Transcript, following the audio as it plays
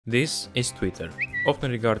This is Twitter, often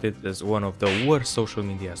regarded as one of the worst social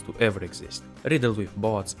medias to ever exist, riddled with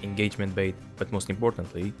bots, engagement bait, but most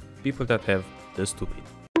importantly, people that have the stupid.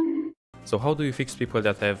 So how do you fix people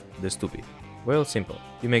that have the stupid? Well, simple.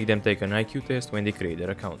 You make them take an IQ test when they create their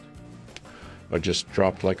account. I just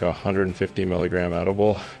dropped like 150 milligram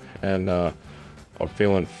edible and I'm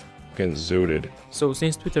feeling fucking zooted. So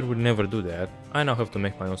since Twitter would never do that, I now have to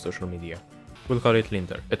make my own social media. We'll call it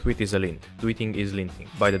linter. A tweet is a lint. Tweeting is linting.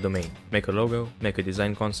 Buy the domain. Make a logo, make a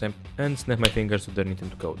design concept, and snap my fingers to turn it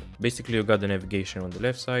into code. Basically you got the navigation on the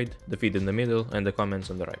left side, the feed in the middle, and the comments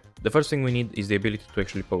on the right. The first thing we need is the ability to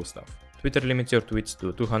actually post stuff. Twitter limits your tweets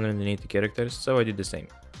to 280 characters, so I did the same.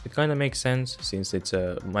 It kinda makes sense since it's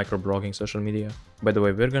a microblogging social media. By the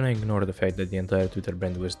way, we're gonna ignore the fact that the entire Twitter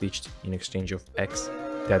brand was ditched in exchange of X.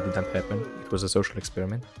 That didn't happen, it was a social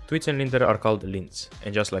experiment. Tweets and linter are called lints,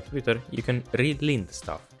 and just like Twitter, you can re-lint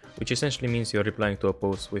stuff, which essentially means you're replying to a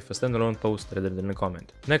post with a standalone post rather than a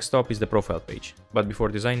comment. Next stop is the profile page, but before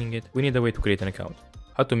designing it, we need a way to create an account.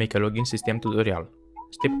 How to make a login system tutorial.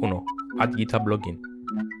 Step 1. Add GitHub login.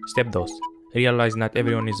 Step 2. Realize not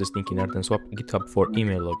everyone is a stinky nerd and swap GitHub for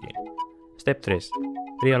email login. Step 3.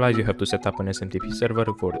 Realize you have to set up an SMTP server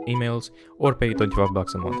for emails or pay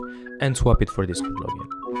 $25 a month and swap it for Discord login.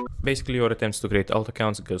 Basically your attempts to create alt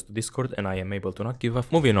accounts goes to Discord and I am able to not give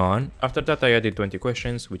up. Moving on, after that I added 20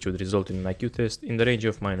 questions which would result in an IQ test in the range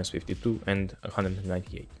of -52 and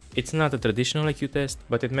 198. It's not a traditional IQ test,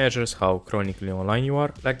 but it measures how chronically online you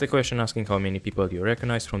are, like the question asking how many people you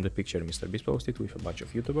recognize from the picture Mr. Beast posted with a bunch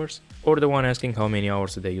of YouTubers, or the one asking how many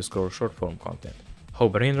hours a day you scroll short form content. How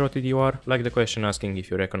brain rotted you are, like the question asking if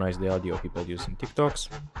you recognize the audio people using TikToks.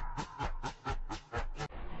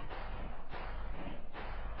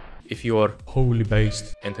 If you are holy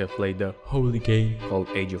based and have played the holy game called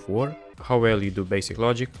Age of War. How well you do basic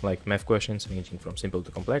logic, like math questions ranging from simple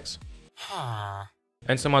to complex.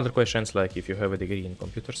 And some other questions like if you have a degree in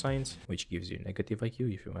computer science, which gives you negative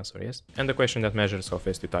IQ if you answer yes, and the question that measures how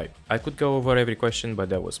fast you type. I could go over every question, but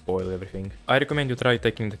that would spoil everything. I recommend you try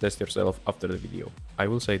taking the test yourself after the video. I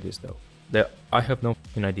will say this though, the I have no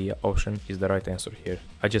idea option is the right answer here.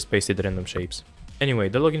 I just pasted random shapes. Anyway,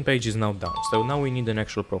 the login page is now done, so now we need an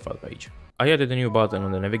actual profile page. I added a new button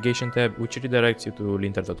on the navigation tab, which redirects you to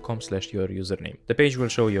linter.com/your username. The page will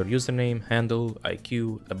show your username, handle,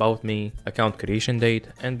 IQ, about me, account creation date,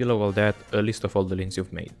 and below all that, a list of all the links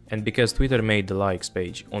you've made. And because Twitter made the likes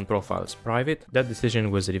page on profiles private, that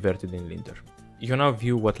decision was reverted in linter. You can now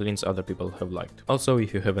view what links other people have liked. Also,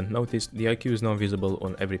 if you haven't noticed, the IQ is now visible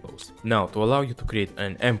on every post. Now, to allow you to create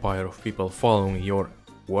an empire of people following your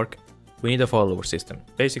work, we need a follower system.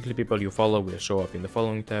 Basically, people you follow will show up in the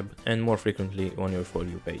following tab and more frequently on your For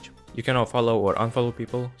You page. You can now follow or unfollow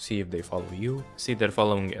people, see if they follow you, see their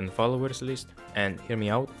following and followers list, and hear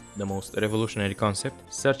me out, the most revolutionary concept,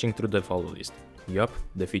 searching through the follow list. Yup,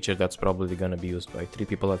 the feature that's probably gonna be used by 3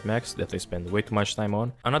 people at max that I spend way too much time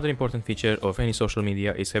on. Another important feature of any social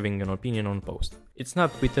media is having an opinion on post. It's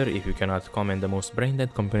not Twitter if you cannot comment the most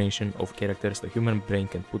brain-dead combination of characters the human brain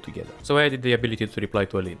can put together. So I added the ability to reply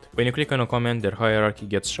to a lint. When you click on a comment, their hierarchy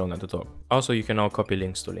gets shown at the top. Also, you can now copy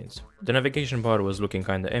links to lints. The navigation bar was looking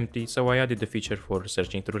kinda empty, so I added the feature for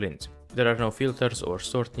searching through lints. There are no filters or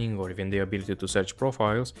sorting or even the ability to search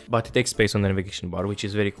profiles, but it takes space on the navigation bar, which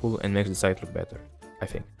is very cool and makes the site look better, I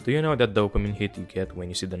think. Do you know that dopamine hit you get when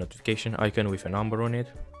you see the notification icon with a number on it?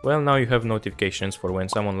 Well, now you have notifications for when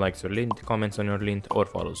someone likes your lint, comments on your lint, or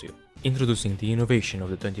follows you. Introducing the innovation of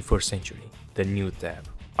the 21st century, the new tab.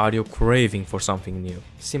 Are you craving for something new?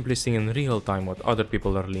 Simply seeing in real time what other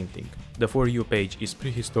people are linting. The For You page is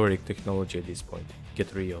prehistoric technology at this point.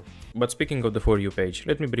 Get real. But speaking of the For You page,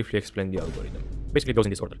 let me briefly explain the algorithm. Basically it goes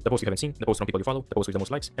in this order: the post you haven't seen, the post from people you follow, the post with the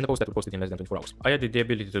most likes, and the post that was posted in less than 24 hours. I added the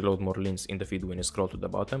ability to load more links in the feed when you scroll to the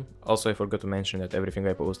bottom. Also, I forgot to mention that everything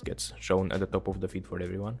I post gets shown at the top of the feed for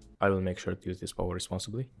everyone. I will make sure to use this power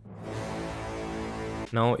responsibly.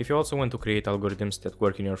 Now, if you also want to create algorithms that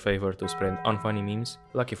work in your favor to spread unfunny memes,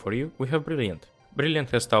 lucky for you, we have Brilliant. Brilliant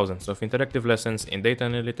has thousands of interactive lessons in data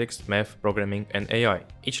analytics, math, programming, and AI.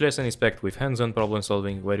 Each lesson is packed with hands-on problem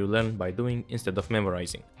solving where you learn by doing instead of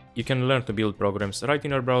memorizing. You can learn to build programs right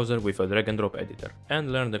in your browser with a drag-and-drop editor,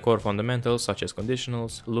 and learn the core fundamentals such as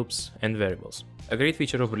conditionals, loops, and variables. A great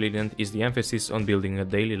feature of Brilliant is the emphasis on building a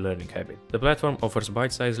daily learning habit. The platform offers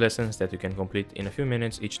bite-sized lessons that you can complete in a few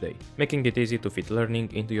minutes each day, making it easy to fit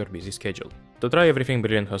learning into your busy schedule. To try everything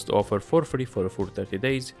Brilliant has to offer for free for a full 30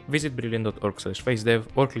 days, visit brilliant.org/FaceDev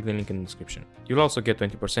or click the link in the description. You'll also get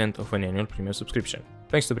 20% of an annual premium subscription.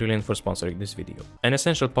 Thanks to Brilliant for sponsoring this video. An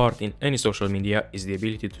essential part in any social media is the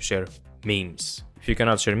ability to share memes. If you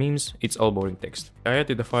cannot share memes, it's all boring text. I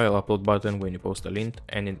added the file upload button when you post a link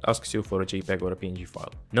and it asks you for a JPEG or a PNG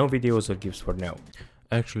file. No videos or GIFs for now.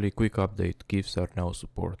 Actually, quick update, GIFs are now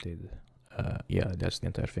supported. Yeah, that's the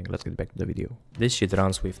entire thing. Let's get back to the video. This shit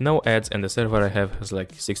runs with no ads and the server I have has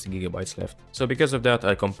like 60 GB left. So because of that,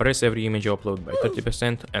 I compress every image upload by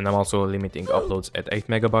 30% and I'm also limiting uploads at 8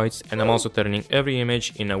 MB and I'm also turning every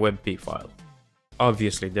image in a WebP file.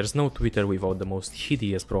 Obviously, there's no Twitter without the most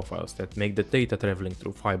hideous profiles that make the data traveling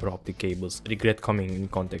through fiber optic cables regret coming in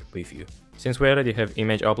contact with you. Since we already have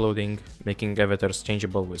image uploading, making avatars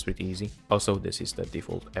changeable was pretty easy. Also, this is the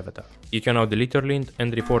default avatar. You can now delete your lint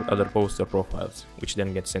and report other posts or profiles, which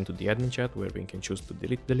then gets sent to the admin chat where we can choose to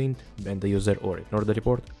delete the lint, ban the user or ignore the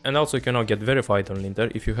report. And also you can now get verified on Linter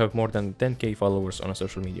if you have more than 10k followers on a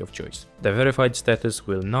social media of choice. The verified status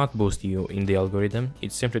will not boost you in the algorithm,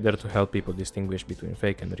 it's simply there to help people distinguish between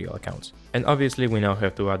fake and real accounts. And obviously we now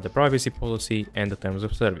have to add the privacy policy and the terms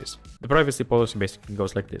of service. The privacy policy basically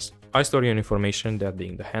goes like this. I store your information, that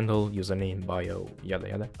being the handle, username, bio, yada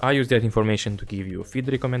yada. I use that information to give you feed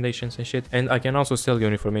recommendations and shit, and I can also sell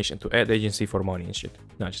your information to ad agency for money and shit.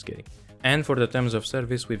 No, just kidding. And for the terms of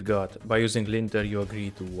service we've got, by using Linter you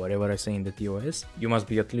agree to whatever I say in the TOS, you must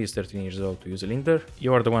be at least 13 years old to use Linter,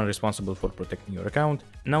 you are the one responsible for protecting your account,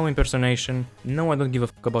 no impersonation, no I don't give a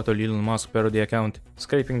fuck about a Elon Musk parody account,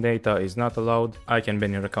 scraping data is not allowed, I can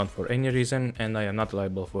ban your account for any reason, and I am not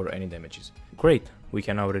liable for any damages. Great, we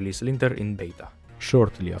can now release Linter in beta.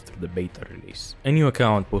 Shortly after the beta release, a new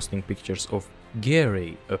account posting pictures of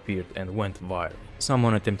Gary appeared and went viral.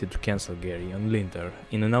 Someone attempted to cancel Gary on Linter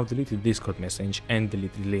in a now deleted Discord message and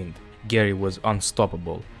deleted lint. Gary was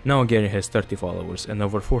unstoppable. Now Gary has 30 followers and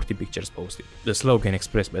over 40 pictures posted. The slogan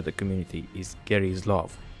expressed by the community is Gary is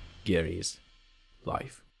love, Gary is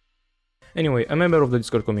life. Anyway, a member of the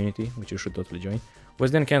Discord community, which you should totally join,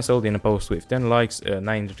 was then cancelled in a post with 10 likes,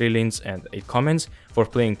 9 relints and 8 comments for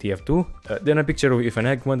playing TF2. Then a picture with an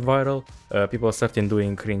egg went viral, people started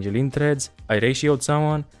doing cringy lint threads, I ratioed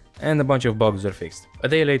someone, and a bunch of bugs were fixed. A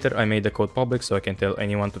day later I made the code public so I can tell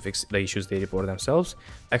anyone to fix the issues they report themselves,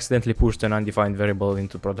 accidentally pushed an undefined variable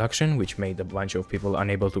into production which made a bunch of people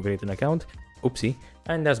unable to create an account, oopsie,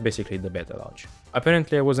 and that's basically the beta launch.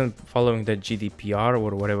 Apparently I wasn't following the GDPR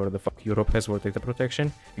or whatever the fuck Europe has for data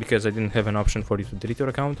protection, because I didn't have an option for you to delete your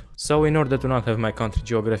account. So in order to not have my country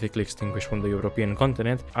geographically extinguished from the European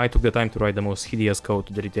continent, I took the time to write the most hideous code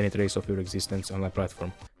to delete any trace of your existence on my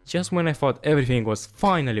platform. Just when I thought everything was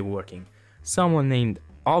finally working, someone named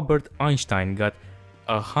Albert Einstein got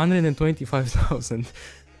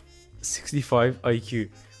 125,065 IQ.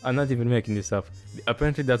 I'm not even making this up.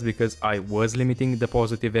 Apparently that's because I was limiting the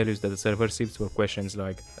positive values that the server receives for questions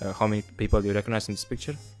like how many people you recognize in this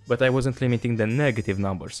picture, but I wasn't limiting the negative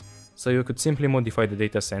numbers. So you could simply modify the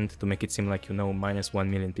data sent to make it seem like you know minus 1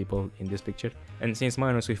 million people in this picture, and since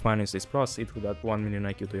minus with minus is plus, it would add 1 million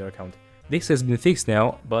IQ to your account. This has been fixed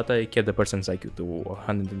now, but I kept the person's IQ to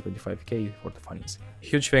 125k for the funnies.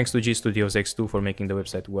 Huge thanks to G Studios X2 for making the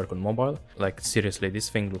website work on mobile. Like seriously, this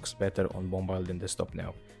thing looks better on mobile than desktop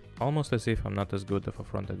now. Almost as if I'm not as good of a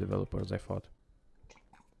front-end developer as I thought.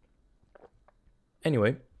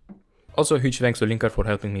 Anyway, also a huge thanks to Linker for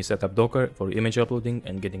helping me set up Docker for image uploading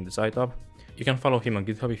and getting the site up. You can follow him on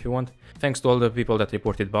GitHub if you want. Thanks to all the people that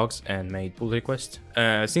reported bugs and made pull requests.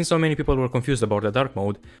 Since so many people were confused about the dark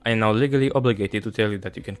mode, I am now legally obligated to tell you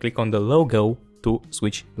that you can click on the logo to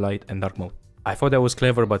switch light and dark mode. I thought that was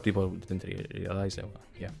clever, but people didn't realize that.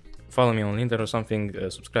 Yeah. Follow me on Linter or something,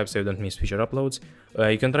 subscribe so you don't miss future uploads.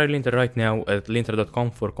 You can try Linter right now at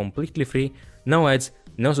linter.com for completely free, no ads,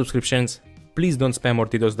 no subscriptions. Please don't spam or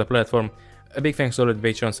DDoS the platform. A big thanks to all the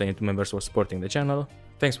patrons and YouTube members for supporting the channel.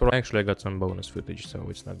 Thanks for actually I got some bonus footage, so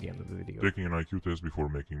it's not the end of the video. Taking an IQ test before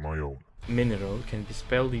making my own. Mineral can be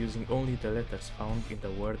spelled using only the letters found in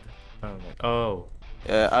the word. Oh.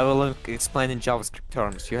 I will explain in JavaScript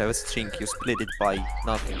terms. You have a string, you split it by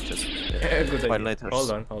nothing, just Good by idea. letters.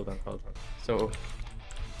 Hold on. So,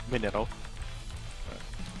 Mineral.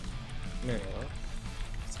 mineral,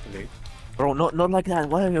 split, Bro, not like that.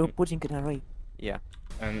 Why are you putting an array? Yeah.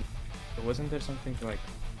 and wasn't there something like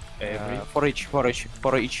every For each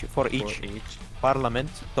parliament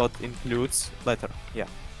dot includes letter. Yeah.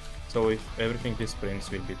 So if everything this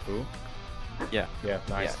prints will be true. Yeah. Yeah,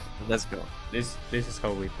 nice. Yeah. Let's go. This is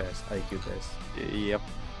how we pass IQ test. Yep.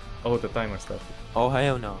 Oh, the timer started. Oh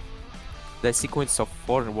hell no. The sequence of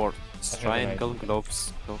 4 words. I have an Triangle, idea.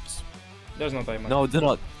 globes. There's no timer. No, do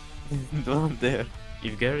not. Do not dare.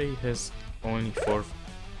 If Gary has only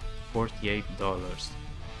 $48,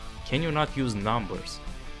 Can you not use numbers?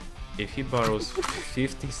 If he borrows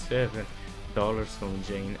 $57 from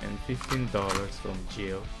Jane and $15 from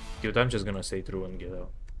Jill, dude, I'm just gonna say true and get out.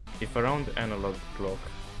 If a round analog clock,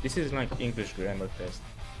 this is like English grammar test.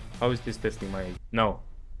 How is this testing my? No.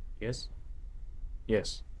 Yes.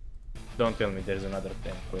 Yes. Don't tell me there's another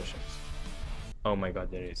 10 questions. Oh my god,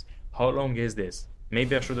 there is. How long is this?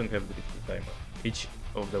 Maybe I shouldn't have the timer. Each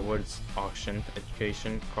of the words auction,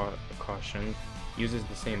 education, caution uses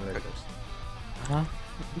the same letters. Huh?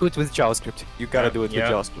 Do it with JavaScript. You gotta do it with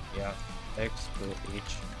JavaScript. Yeah. X to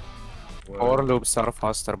each word. For loops are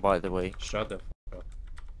faster, by the way. Shut the f up.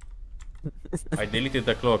 I deleted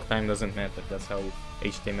the clock. Time doesn't matter. That's how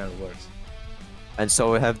HTML works. And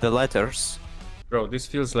so we have the letters. Bro, this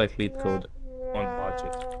feels like lead code on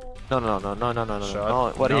budget. No.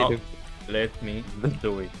 What are you doing? Let me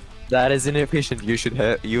do it. That is inefficient. You should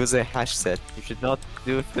use a hash set. You should not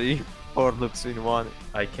do 3 for loops in one.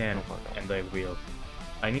 I can, and I will.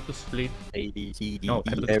 I need to split. A B C D No,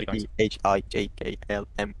 I E have to F click G H I J K L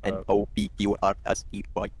M N O P Q R S T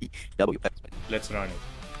Y T W X. Let's run it.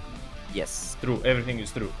 Yes. True. Everything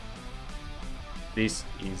is true. This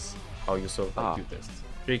is how you solve Ah. IQ tests.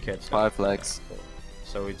 3 cats. 5 legs.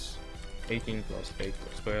 So it's 18 plus 8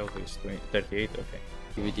 plus 12 is 38. Okay.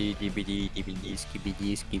 Skibidi, dibidi, dibidi,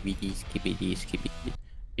 skibidi, skibidi, skibidi, skibidi.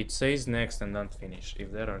 It says next and don't finish.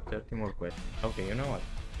 If there are 30 more questions. Okay, you know what?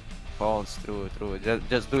 False, true.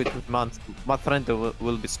 Just do it with months. My friend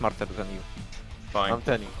will be smarter than you. Fine. I'm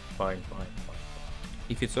telling you. Fine.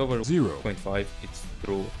 If it's over 0.5, it's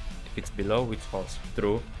true. If it's below, it's false.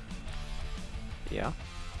 True. Yeah.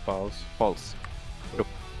 False. False. True.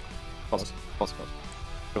 False.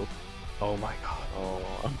 True. Oh my god.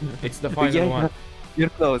 Oh. It's the final Yeah, one. You're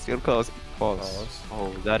close. False. False.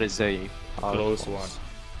 Oh, that is a Close false.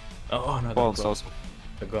 one. Oh, no, False the gods. also.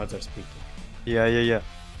 The gods are speaking. Yeah.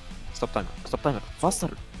 Stop timer. Faster.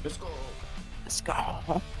 Let's go. Let's go.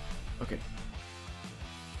 Okay.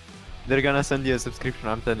 They're gonna send you a subscription,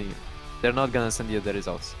 I'm telling you. They're not gonna send you the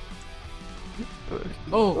results.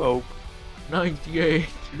 Oh, 98.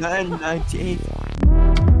 998.